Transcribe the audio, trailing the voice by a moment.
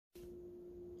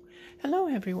Hello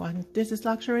everyone, this is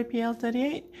Luxury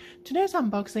PL38. Today's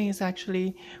unboxing is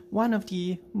actually one of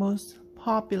the most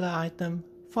popular items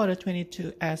for the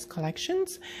 22S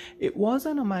collections. It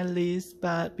wasn't on my list,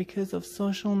 but because of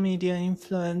social media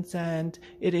influence, and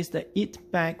it is the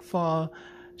it bag for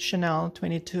Chanel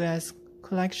 22S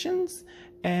collections,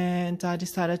 and I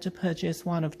decided to purchase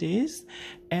one of these,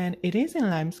 and it is in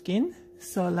lambskin.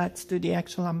 So let's do the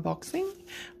actual unboxing.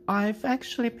 I've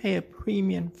actually paid a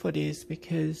premium for this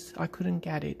because I couldn't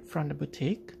get it from the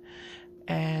boutique,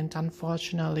 and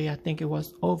unfortunately I think it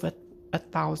was over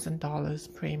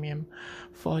 $1,000 premium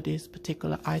for this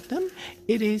particular item.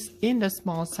 It is in the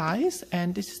small size,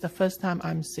 and this is the first time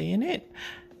I'm seeing it.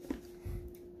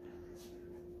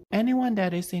 Anyone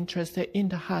that is interested in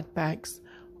the hard bags,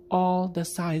 all the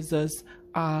sizes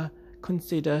are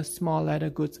considered small leather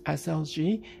goods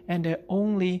SLG, and they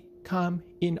only come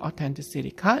in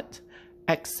authenticity cut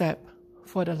except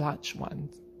for the large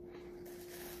ones.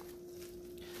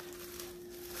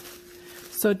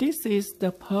 So this is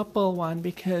the purple one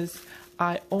because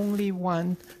I only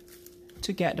want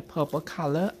to get the purple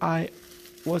color. I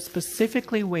was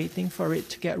specifically waiting for it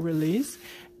to get released,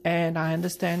 and I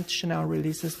understand Chanel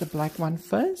releases the black one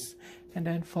first and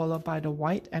then followed by the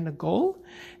white and the gold,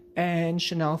 and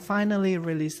Chanel finally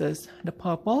releases the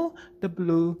purple, the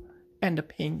blue, and the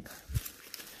pink.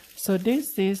 So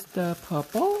this is the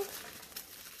purple.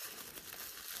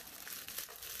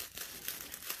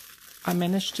 I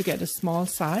managed to get the small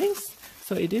size,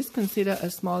 so it is considered a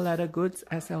small leather goods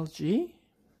SLG.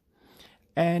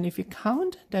 And if you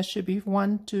count, that should be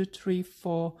 1, 2, 3,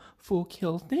 4 full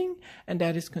quilting, and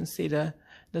that is considered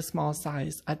the small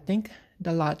size. I think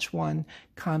the large one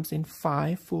comes in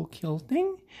 5 full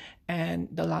quilting, and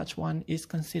the large one is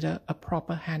considered a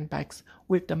proper handbags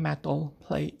with the metal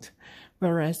plate,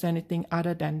 whereas anything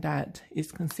other than that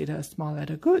is considered small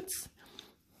leather goods.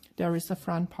 There is a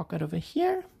front pocket over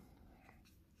here.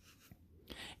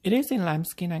 It is in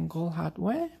lambskin and gold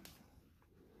hardware.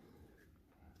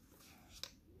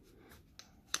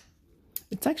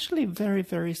 It's actually very,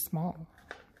 very small.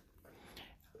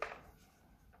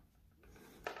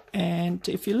 And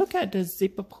if you look at the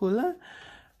zipper puller,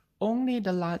 only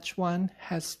the large one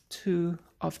has 2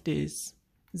 of these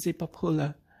zipper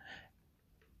puller.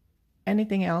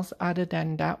 Anything else other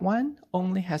than that one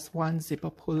only has 1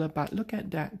 zipper puller, but look at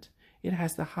that. It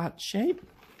has the heart shape.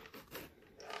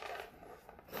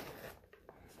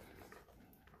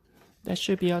 That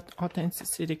should be an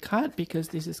authenticity cut because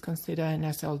this is considered an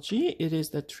SLG. It is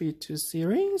the 3-2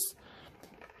 series.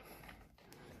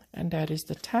 And that is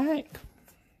the tag.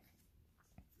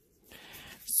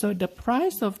 So the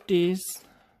price of this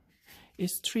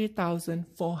is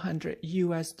 $3,400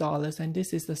 US, and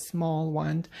this is the small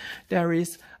one. There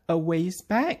is a waist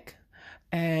bag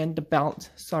and the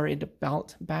belt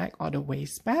bag or the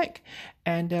waist bag,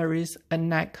 and there is a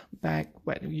neck bag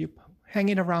where you hang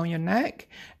it around your neck,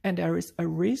 and there is a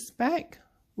wrist bag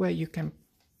where you can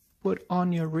put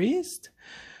on your wrist.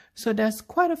 So there's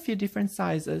quite a few different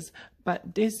sizes,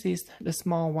 but this is the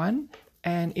small one,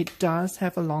 and it does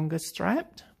have a longer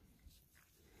strap,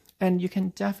 and you can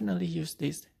definitely use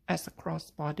this as a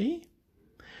crossbody,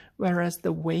 whereas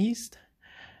the waist,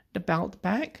 the belt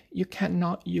bag, you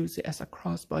cannot use it as a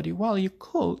crossbody. Well, you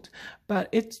could, but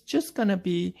it's just gonna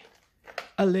be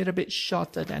a little bit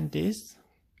shorter than this,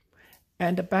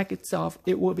 and the bag itself,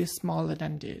 it will be smaller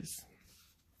than this.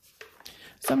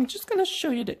 So I'm just gonna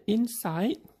show you the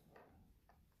inside.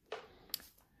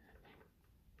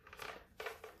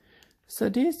 So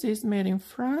this is made in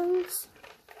France,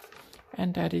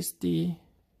 and that is the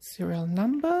serial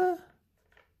number.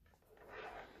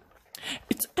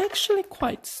 It's actually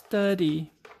quite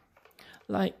sturdy,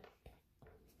 like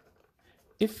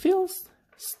it feels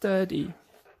sturdy.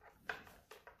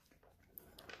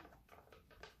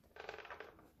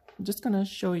 I'm just gonna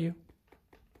show you.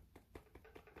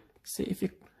 See, if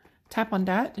you tap on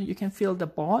that, you can feel the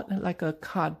board like a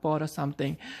cardboard or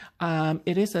something.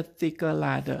 It is a thicker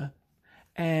leather,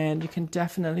 and you can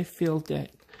definitely feel the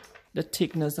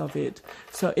thickness of it.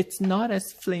 So it's not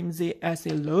as flimsy as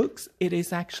it looks. It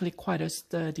is actually quite a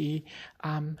sturdy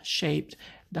shaped,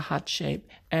 the heart shape,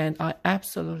 and I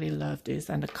absolutely love this,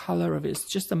 and the color of it is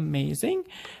just amazing.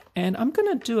 And I'm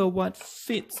gonna do a what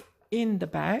fits in the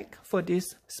bag for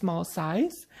this small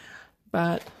size,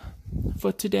 but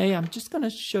for today I'm just gonna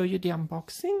show you the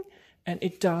unboxing, and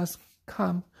it does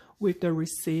come with the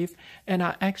receipt, and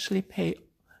I actually pay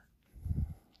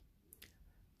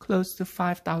close to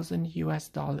 $5,000 US.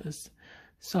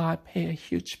 So I pay a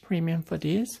huge premium for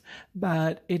this,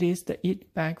 but it is the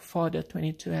it bag for the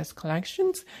 22S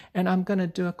collections, and I'm gonna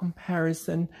do a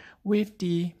comparison with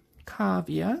the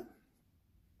Caviar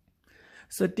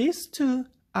So these two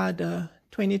are the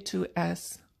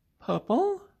 22S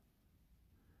purple.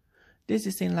 This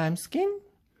is in Lambskin,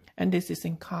 and this is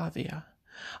in Caviar.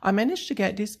 I managed to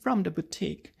get this from the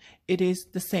boutique. It is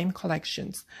the same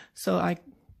collections, so I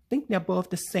think they're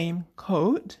both the same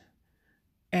code.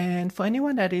 And for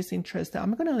anyone that is interested,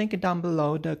 I'm going to link it down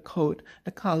below, the code,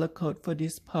 the color code for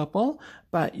this purple,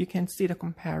 but you can see the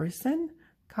comparison.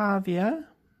 Caviar,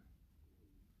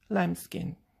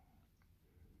 Lambskin.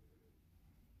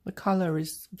 The color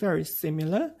is very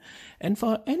similar. And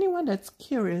for anyone that's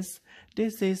curious,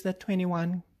 this is the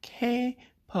 21K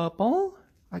purple.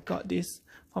 I got this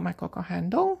for my cocoa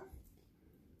handle.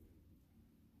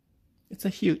 It's a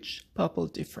huge purple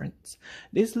difference.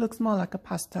 This looks more like a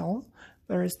pastel,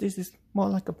 whereas this is more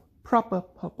like a proper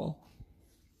purple.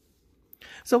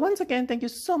 So once again, thank you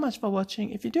so much for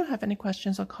watching. If you do have any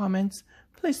questions or comments,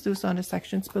 please do so in the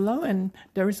sections below. And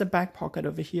there is a back pocket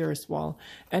over here as well.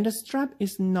 And the strap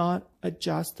is not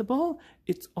adjustable.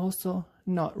 It's also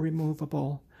not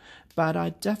removable. But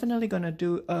I'm definitely going to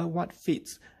do a what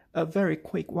fits, a very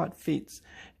quick what fits,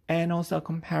 and also a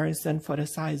comparison for the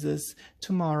sizes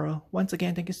tomorrow. Once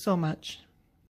again, thank you so much.